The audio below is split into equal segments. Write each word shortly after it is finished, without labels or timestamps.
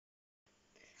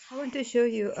I want to show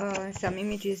you some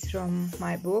images from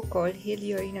my book called Heal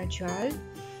Your Inner Child.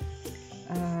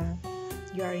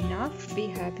 You are enough, be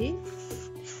happy.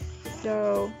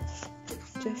 So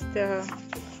just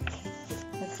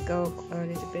let's go a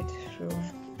little bit through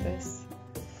this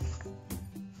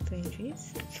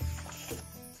pages.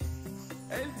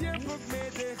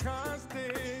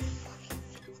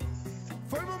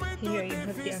 Here you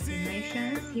have the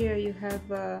affirmations, here you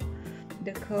have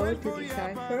the code to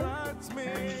decipher,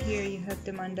 and here you have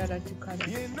the mandala to color,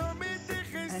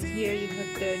 and here you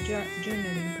have the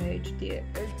journaling page,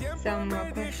 some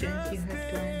questions you have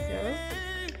to answer.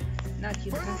 Not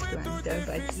you have to answer,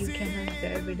 but you can answer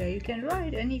every day. You can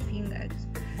write anything.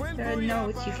 There are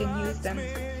notes, you can use them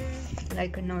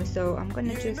like a note. So I'm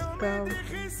gonna just go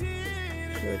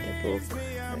through the book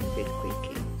a bit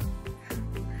quickly,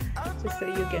 just so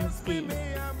you can see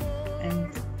and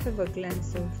have a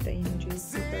glance of the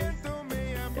images, because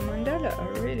the mandala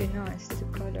are really nice to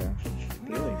color,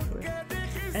 beautiful,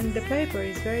 and the paper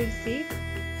is very thick.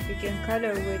 You can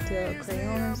color with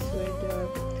crayons, with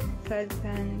felt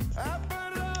pens.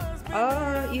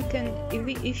 You can,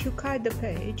 if you cut the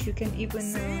page, you can even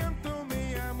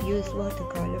use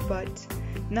watercolor, but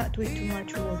not with too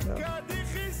much water,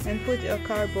 and put a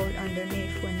cardboard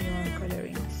underneath when you are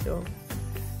coloring. So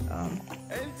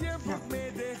no.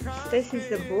 This is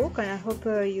the book, and I hope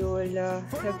you will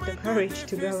have the courage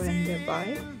to go and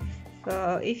buy.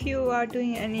 If you are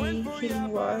doing any healing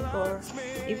work, or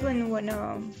even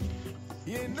wanna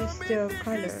just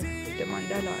color the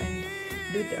mandala and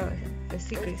do the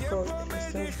secret code,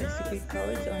 solve the secret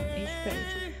codes on each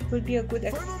page, would be a good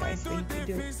exercise for you to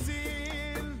do.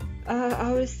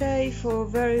 I will say for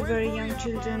very young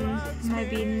children,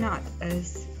 maybe not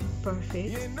as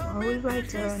perfect. I will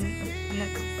write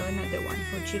another one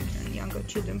for children, younger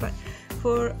children, but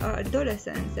for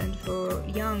adolescents and for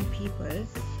young people,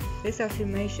 this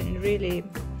affirmation really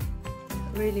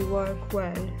work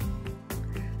well.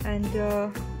 And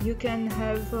you can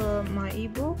have my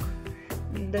ebook,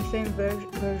 the same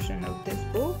version of this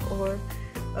book, or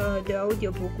the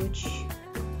audiobook, which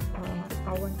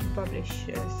I want to publish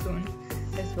soon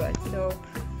as well. So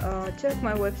check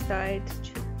my website,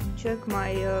 check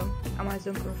my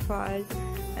Amazon profile,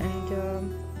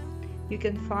 and you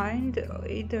can find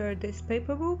either this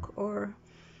paper book or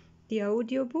the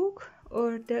audiobook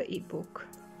or the ebook.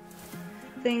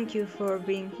 Thank you for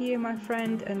being here, my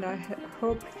friend, and I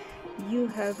hope you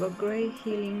have a great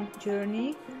healing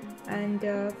journey, and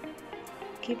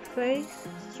keep faith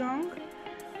strong,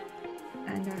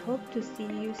 and I hope to see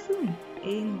you soon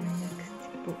in my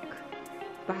next book.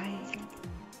 Bye.